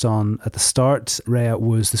you touched on at the start, Rhea,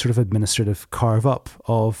 was the sort of administrative carve-up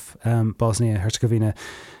of Bosnia-Herzegovina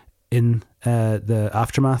in the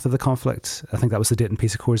aftermath of the conflict. I think that was the Dayton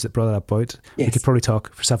Peace Accords that brought that about. Yes. We could probably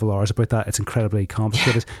talk for several hours about that. It's incredibly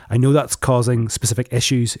complicated. Yeah. I know that's causing specific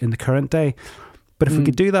issues in the current day, but if we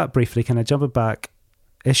could do that briefly, can I jump it back?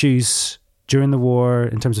 Issues during the war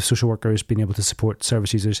in terms of social workers being able to support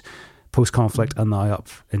service users post-conflict and now up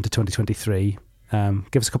into 2023.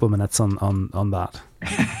 Give us a couple of minutes on that.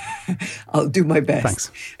 I'll do my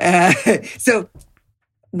best. Thanks. So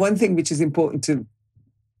one thing which is important to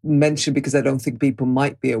mention, because I don't think people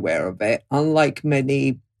might be aware of it, unlike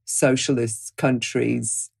many socialist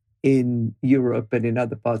countries in Europe and in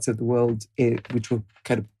other parts of the world, which were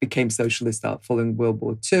kind of became socialist following World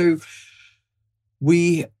War II,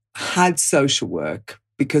 we had social work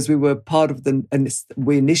because we were part of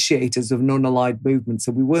we're initiators of non-aligned movements.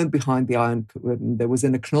 So we weren't behind the Iron Curtain. There was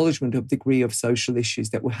an acknowledgement of degree of social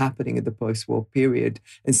issues that were happening in the post-war period.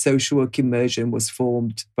 And social work immersion was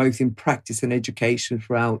formed both in practice and education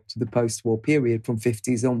throughout the post-war period from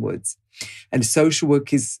 50s onwards. And social work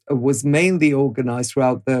was mainly organized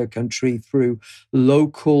throughout the country through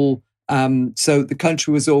local. So the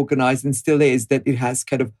country was organized and still is that it has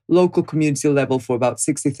kind of local community level for about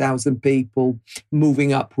 60,000 people,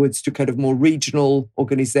 moving upwards to kind of more regional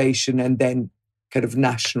organization and then kind of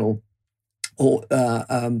national or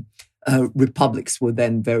republics were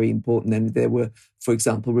then very important. And there were, for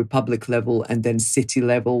example, republic level and then city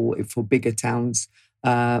level for bigger towns.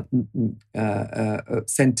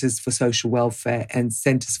 Centres for social welfare and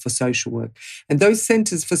centres for social work. And those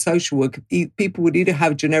centres for social work, people would either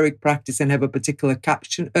have generic practice and have a particular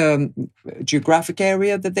geographic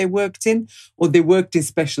area that they worked in, or they worked in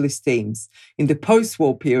specialist teams. In the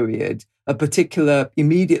post-war period,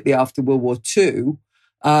 immediately after World War II,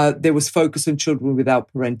 there was focus on children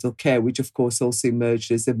without parental care, which of course also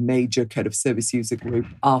emerged as a major kind of service user group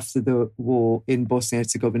after the war in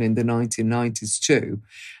Bosnia-Herzegovina in the 1990s too.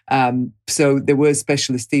 So there were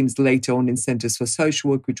specialist teams later on in centres for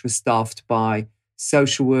social work, which were staffed by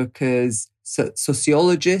social workers,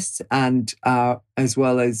 sociologists, and as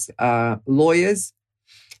well as lawyers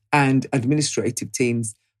and administrative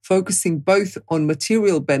teams, focusing both on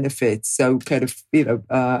material benefits, so kind of,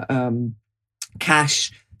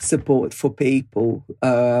 cash support for people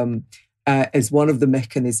as one of the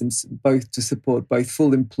mechanisms both to support both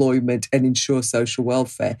full employment and ensure social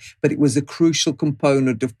welfare. But it was a crucial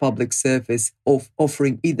component of public service of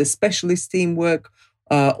offering either specialist teamwork,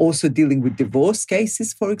 also dealing with divorce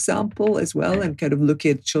cases, for example, as well, and kind of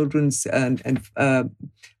looking at children's and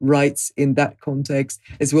rights in that context,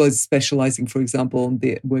 as well as specializing, for example, on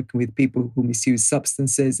working with people who misuse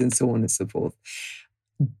substances and so on and so forth.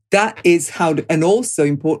 That is how, and also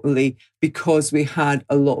importantly, because we had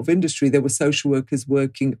a lot of industry, there were social workers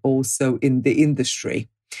working also in the industry.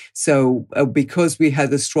 So because we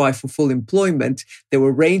had a strive for full employment, there were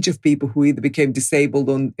a range of people who either became disabled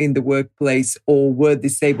in the workplace or were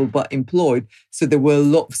disabled but employed. So there were a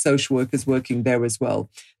lot of social workers working there as well.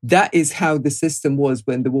 That is how the system was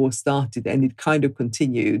when the war started, and it kind of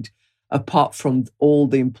continued. Apart from all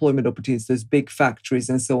the employment opportunities, those big factories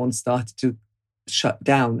and so on started to shut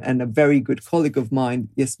down. And a very good colleague of mine,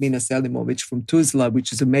 Jasmina Selimovic from Tuzla,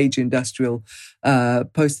 which is a major industrial,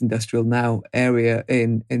 post-industrial now area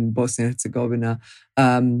in Bosnia and Herzegovina,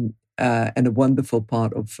 and a wonderful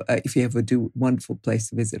part of, if you ever do, wonderful place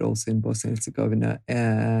to visit also in Bosnia and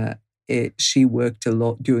Herzegovina. She worked a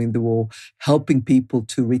lot during the war, helping people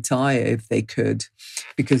to retire if they could,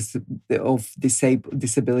 because of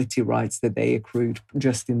disability rights that they accrued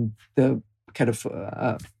just in the kind of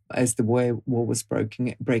as the war was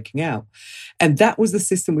breaking out. And that was the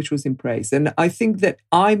system which was in place. And I think that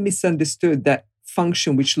I misunderstood that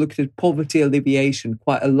function which looked at poverty alleviation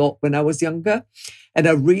quite a lot when I was younger. And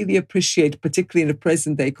I really appreciate, particularly in the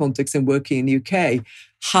present day context and working in the UK,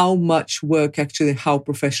 how much work actually, how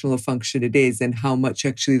professional a function it is, and how much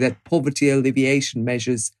actually that poverty alleviation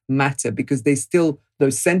measures matter, because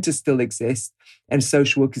those centres still exist, and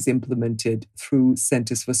social work is implemented through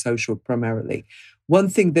centres for social work primarily. One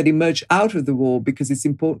thing that emerged out of the war, because it's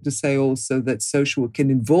important to say also that social work can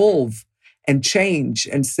evolve and change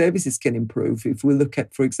and services can improve. If we look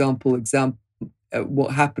at, for example,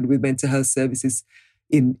 what happened with mental health services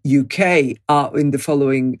in UK in the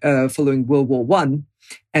following World War I,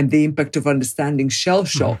 and the impact of understanding shell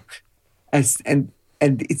shock and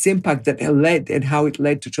its impact that led and how it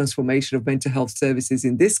led to transformation of mental health services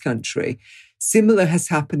in this country. Similar has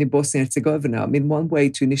happened in Bosnia and Herzegovina. I mean, one way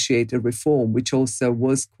to initiate a reform, which also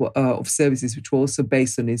was of services, which were also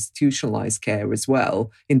based on institutionalized care as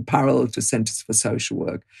well, in parallel to centers for social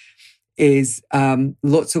work, is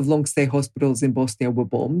lots of long-stay hospitals in Bosnia were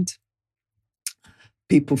bombed.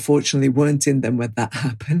 People, fortunately, weren't in them when that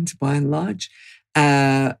happened, by and large.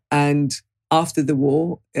 And after the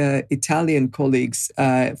war, Italian colleagues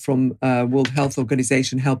from World Health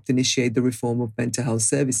Organization helped initiate the reform of mental health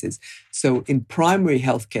services. So in primary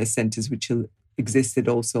healthcare centers, which existed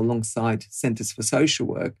also alongside centers for social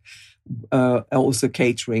work, also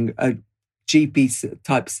catering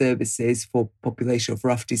GP-type services for a population of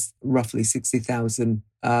roughly 60,000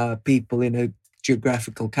 people in a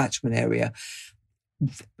geographical catchment area.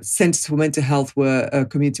 Centers for mental health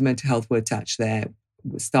community mental health were attached there,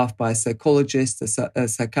 staffed by a psychologist, a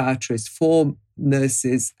psychiatrist, 4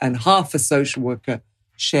 nurses, and half a social worker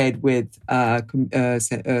shared with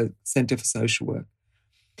Centre for Social Work.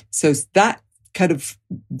 So that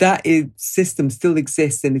system still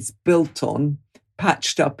exists, and it's built on,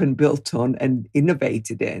 patched up and built on and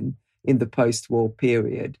innovated in the post-war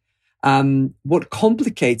period. What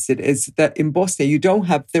complicates it is that in Bosnia,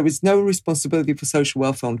 there is no responsibility for social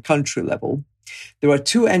welfare on country level. There are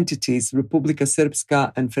 2 entities, Republika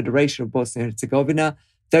Srpska and Federation of Bosnia and Herzegovina.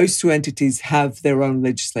 Those 2 entities have their own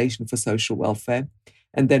legislation for social welfare.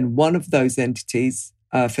 And then one of those entities,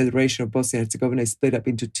 Federation of Bosnia and Herzegovina, is split up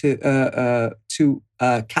into two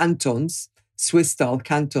cantons, Swiss-style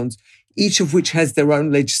cantons, each of which has their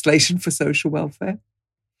own legislation for social welfare.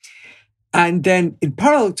 And then in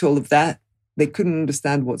parallel to all of that, they couldn't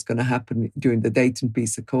understand what's going to happen during the Dayton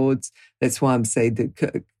Peace Accords. That's why I'm saying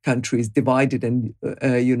the country is divided and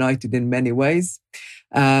united in many ways.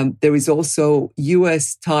 There is also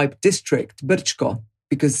US-type district, Brčko,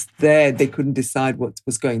 because there they couldn't decide what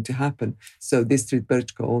was going to happen. So District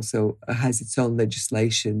Brčko also has its own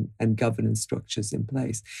legislation and governance structures in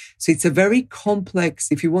place. So it's a very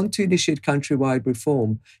complex, if you want to initiate countrywide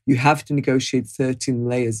reform, you have to negotiate 13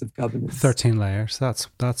 layers of governance. 13 layers, that's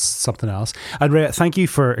something else. And Ray, thank you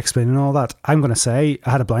for explaining all that. I'm going to say I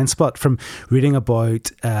had a blind spot from reading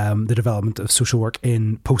about the development of social work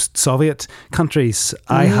in post-Soviet countries.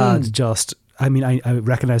 I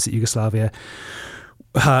recognise that Yugoslavia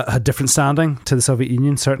had different standing to the Soviet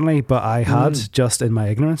Union, certainly, but I had, just in my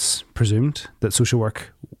ignorance, presumed that social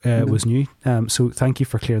work was new. So thank you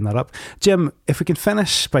for clearing that up. Jim, if we can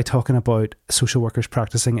finish by talking about social workers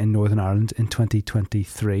practising in Northern Ireland in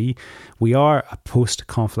 2023. We are a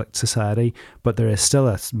post-conflict society, but there is still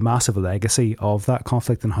a massive legacy of that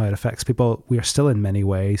conflict and how it affects people. We are still in many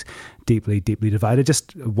ways deeply, deeply divided.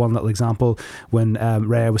 Just one little example, when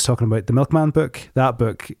Ray was talking about the Milkman book, that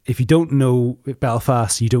book, if you don't know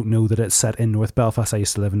Belfast, you don't know that it's set in North Belfast. I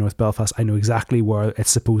used to live in North Belfast. I know exactly where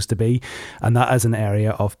it's supposed to be. And that is an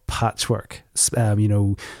area of patchwork,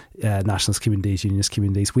 nationalist communities, unionist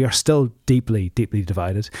communities. We are still deeply, deeply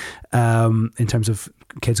divided in terms of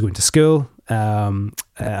kids going to school and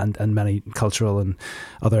many cultural and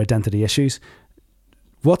other identity issues.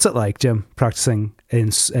 What's it like, Jim, practicing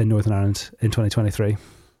in Northern Ireland in 2023?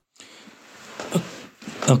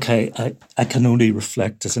 Okay, I can only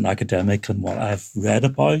reflect as an academic on what I've read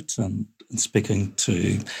about and speaking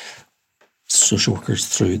to social workers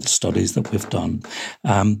through the studies that we've done.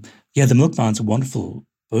 The Milkman's a wonderful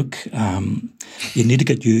book. You need to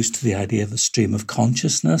get used to the idea of a stream of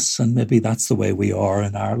consciousness, and maybe that's the way we are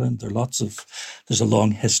in Ireland. There's a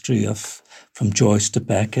long history of from Joyce to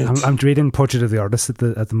Beckett. I'm reading Portrait of the Artist at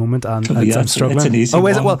the moment, and I'm struggling. It's an easy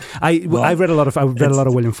one. Well, I've read a lot of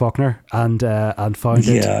William Faulkner and found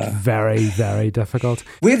it very, very difficult.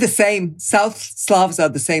 We're the same. South Slavs are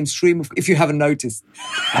the same stream of, if you haven't noticed.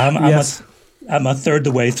 Yes. I'm a third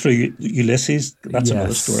the way through Ulysses. That's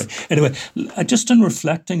another story. Anyway, just in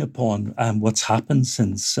reflecting upon what's happened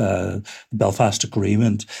since the Belfast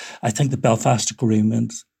Agreement, I think the Belfast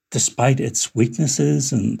Agreement, despite its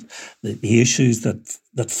weaknesses and the issues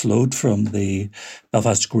that flowed from the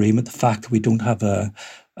Belfast Agreement, the fact that we don't have a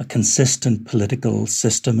consistent political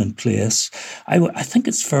system in place, I think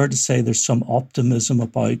it's fair to say there's some optimism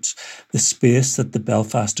about the space that the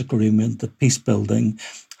Belfast Agreement, the peace building,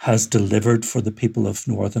 has delivered for the people of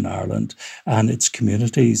Northern Ireland and its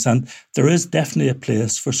communities. And there is definitely a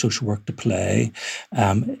place for social work to play,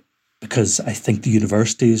 because I think the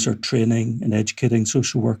universities are training and educating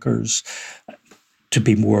social workers to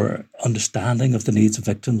be more understanding of the needs of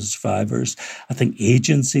victims and survivors. I think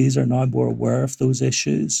agencies are now more aware of those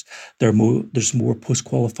issues. There's more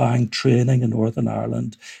post-qualifying training in Northern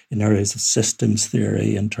Ireland in areas of systems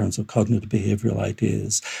theory, in terms of cognitive behavioural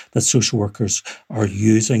ideas, that social workers are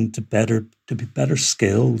using to be better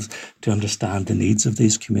skilled to understand the needs of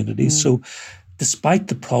these communities. So despite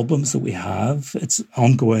the problems that we have, it's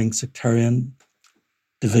ongoing sectarian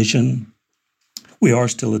division. We are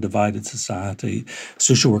still a divided society.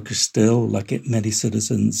 Social workers still, like many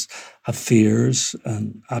citizens, have fears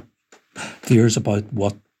about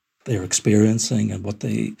what they're experiencing and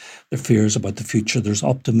their fears about the future. There's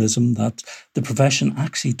optimism that the profession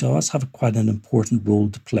actually does have quite an important role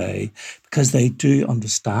to play, because they do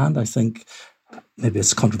understand, I think, maybe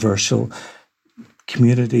it's controversial,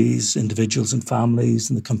 communities, individuals and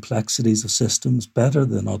families and the complexities of systems better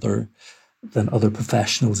than other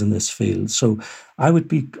professionals in this field. So I would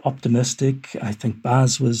be optimistic. I think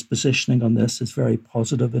Baz was positioning on this as very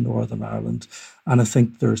positive in Northern Ireland. And I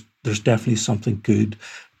think there's definitely something good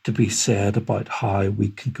to be said about how we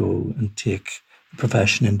can go and take the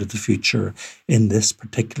profession into the future in this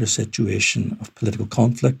particular situation of political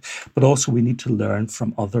conflict. But also we need to learn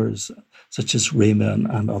from others, such as Raymond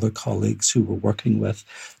and other colleagues who we're working with,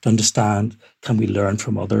 to understand, can we learn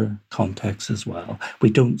from other contexts as well?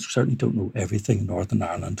 We certainly don't know everything in Northern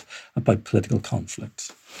Ireland about political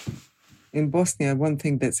conflict. In Bosnia, one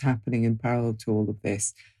thing that's happening in parallel to all of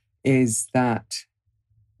this is that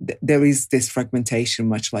there is this fragmentation,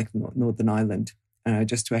 much like Northern Ireland.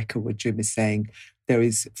 Just to echo what Jim is saying, there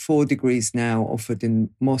is 4 degrees now offered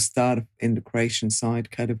in Mostar, in the Croatian side,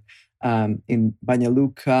 in Banja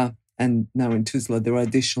Luka, and now in Tuzla. There are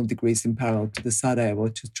additional degrees in parallel to the Sarajevo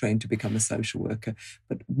to train to become a social worker.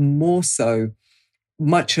 But more so,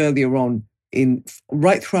 much earlier on,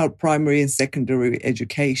 right throughout primary and secondary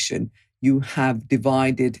education, you have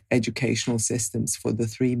divided educational systems for the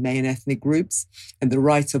 3 main ethnic groups, and the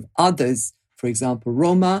rights of others, for example,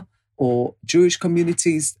 Roma or Jewish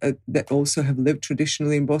communities that also have lived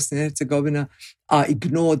traditionally in Bosnia and Herzegovina, are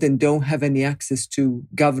ignored and don't have any access to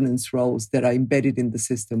governance roles that are embedded in the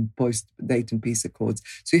system post-Dayton Peace Accords.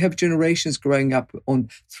 So you have generations growing up on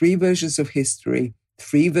 3 versions of history,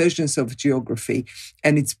 3 versions of geography,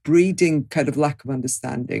 and it's breeding lack of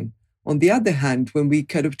understanding. On the other hand, when we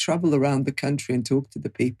travel around the country and talk to the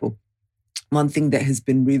people, one thing that has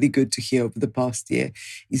been really good to hear over the past year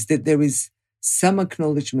is that there is some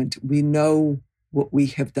acknowledgement. We know what we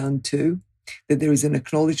have done too, that there is an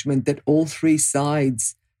acknowledgement that all 3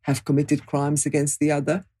 sides have committed crimes against the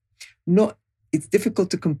other. It's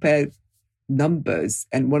difficult to compare numbers,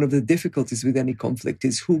 and one of the difficulties with any conflict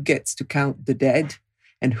is who gets to count the dead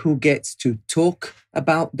and who gets to talk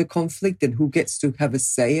about the conflict and who gets to have a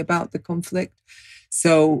say about the conflict.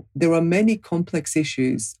 So there are many complex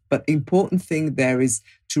issues, but the important thing there is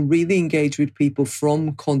to really engage with people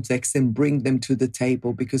from context and bring them to the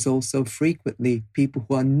table, because also frequently people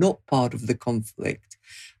who are not part of the conflict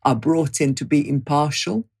are brought in to be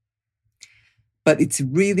impartial. But it's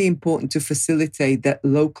really important to facilitate that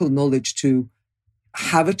local knowledge to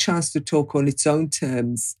have a chance to talk on its own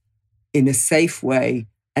terms in a safe way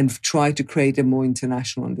and try to create a more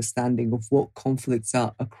international understanding of what conflicts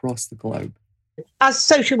are across the globe. As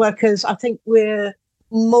social workers, I think we're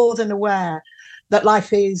more than aware that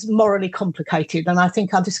life is morally complicated. And I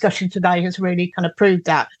think our discussion today has really kind of proved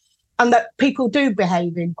that. And that people do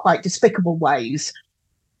behave in quite despicable ways,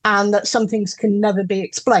 and that some things can never be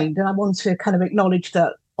explained. And I want to kind of acknowledge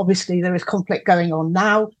that obviously there is conflict going on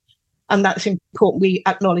now, and that's important we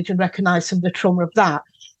acknowledge and recognise some of the trauma of that.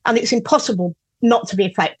 And it's impossible not to be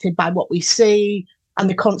affected by what we see and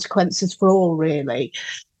the consequences for all, really.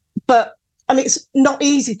 And it's not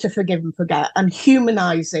easy to forgive and forget, and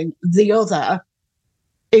humanising the other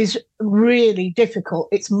is really difficult.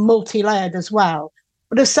 It's multi-layered as well.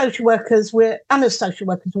 But as social workers, we're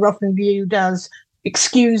often viewed as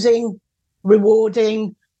excusing,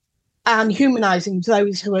 rewarding, and humanising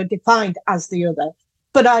those who are defined as the other.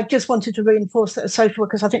 But I just wanted to reinforce that as social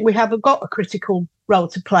workers, I think we have got a critical role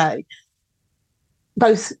to play,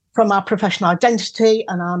 both from our professional identity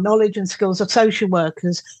and our knowledge and skills of social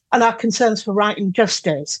workers, and our concerns for right and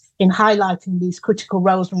justice in highlighting these critical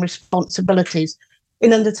roles and responsibilities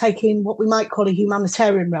in undertaking what we might call a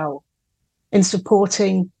humanitarian role in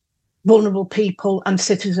supporting vulnerable people and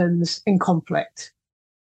citizens in conflict.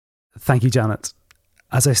 Thank you, Janet.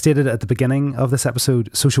 As I stated at the beginning of this episode,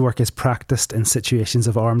 social work is practiced in situations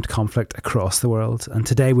of armed conflict across the world, and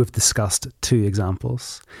today we've discussed 2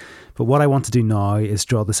 examples. But what I want to do now is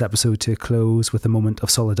draw this episode to a close with a moment of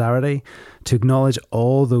solidarity to acknowledge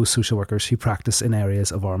all those social workers who practice in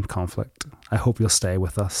areas of armed conflict. I hope you'll stay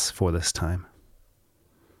with us for this time.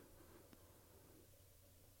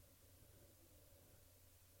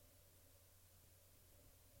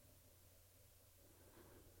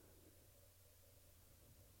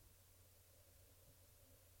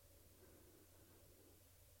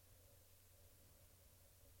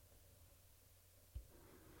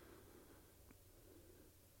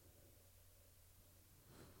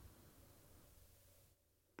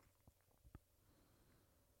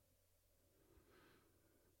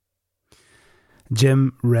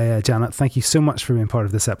 Jim, Rhea, Janet, thank you so much for being part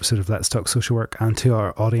of this episode of Let's Talk Social Work, and to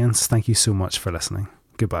our audience, thank you so much for listening.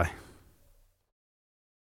 Goodbye.